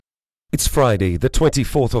Friday, the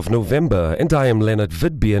 24th of November, and I am Leonard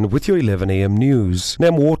Vidbian with your 11 a.m. news.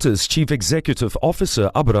 NamWater's Chief Executive Officer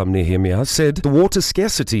Abraham Nehemiah said the water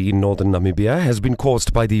scarcity in northern Namibia has been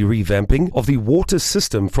caused by the revamping of the water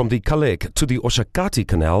system from the Kalek to the Oshakati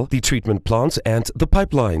Canal, the treatment plants and the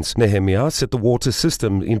pipelines. Nehemiah said the water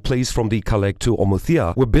system in place from the Kalek to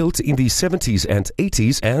Omuthia were built in the 70s and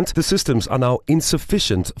 80s, and the systems are now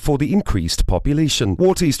insufficient for the increased population.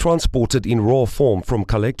 Water is transported in raw form from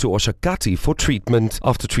Kalek to Oshakati for treatment.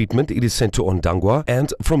 After treatment, it is sent to Ondangwa,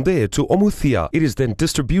 and from there to Omuthia. It is then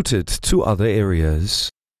distributed to other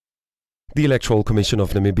areas. The Electoral Commission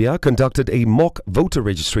of Namibia conducted a mock voter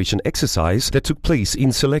registration exercise that took place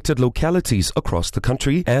in selected localities across the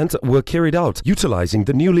country and were carried out utilizing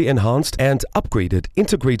the newly enhanced and upgraded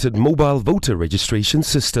integrated mobile voter registration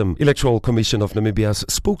system. Electoral Commission of Namibia's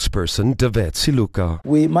spokesperson, Davet Siluka.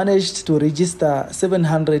 We managed to register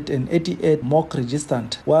 788 mock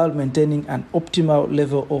registrants while maintaining an optimal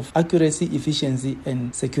level of accuracy, efficiency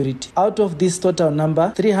and security. Out of this total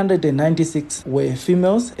number, 396 were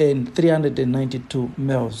females and 392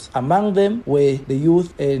 males. Among them were the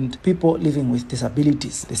youth and people living with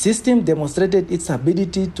disabilities. The system demonstrated its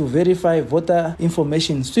ability to verify voter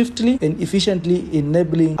information swiftly and efficiently,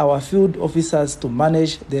 enabling our field officers to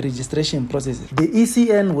manage the registration processes. The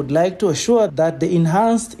ECN would like to assure that the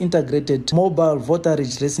enhanced integrated mobile voter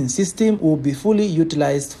registration system will be fully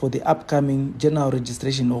utilized for the upcoming general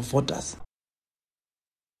registration of voters.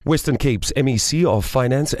 Western Cape's MEC of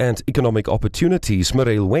Finance and Economic Opportunities,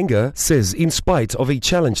 Mireille Wenger, says in spite of a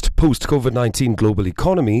challenged post-COVID-19 global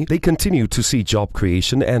economy, they continue to see job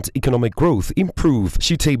creation and economic growth improve.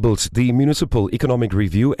 She tabled the Municipal Economic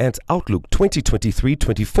Review and Outlook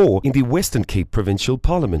 2023-24 in the Western Cape Provincial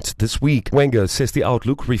Parliament this week. Wenger says the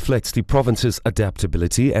outlook reflects the province's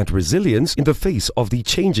adaptability and resilience in the face of the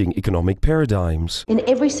changing economic paradigms. In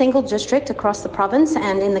every single district across the province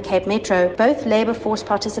and in the Cape Metro, both labour force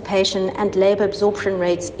participation and labour absorption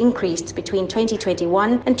rates increased between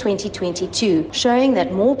 2021 and 2022, showing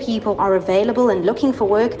that more people are available and looking for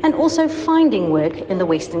work and also finding work in the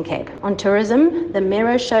Western Cape. On tourism, the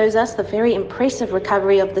Mirror shows us the very impressive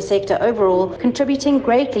recovery of the sector overall, contributing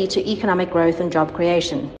greatly to economic growth and job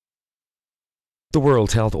creation. The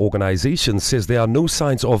World Health Organization says there are no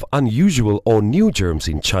signs of unusual or new germs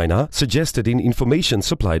in China, suggested in information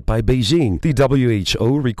supplied by Beijing. The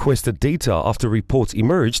WHO requested data after reports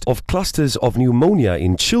emerged of clusters of pneumonia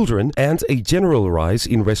in children and a general rise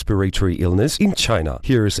in respiratory illness in China.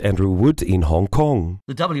 Here's Andrew Wood in Hong Kong.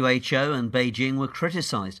 The WHO and Beijing were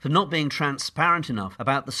criticized for not being transparent enough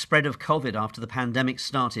about the spread of COVID after the pandemic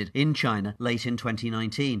started in China late in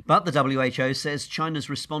 2019. But the WHO says China's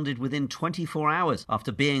responded within 24 hours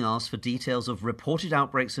after being asked for details of reported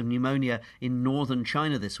outbreaks of pneumonia in northern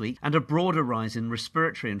China this week and a broader rise in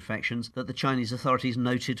respiratory infections that the Chinese authorities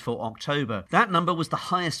noted for October. That number was the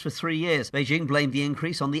highest for 3 years. Beijing blamed the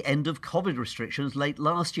increase on the end of COVID restrictions late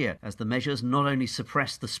last year, as the measures not only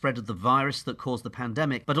suppressed the spread of the virus that caused the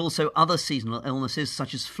pandemic, but also other seasonal illnesses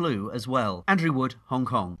such as flu as well. Andrew Wood, Hong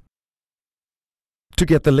Kong. To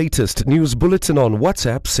get the latest news bulletin on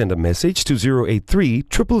WhatsApp, send a message to 083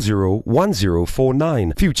 000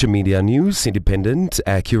 1049. Future Media News, independent,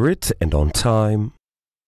 accurate and on time.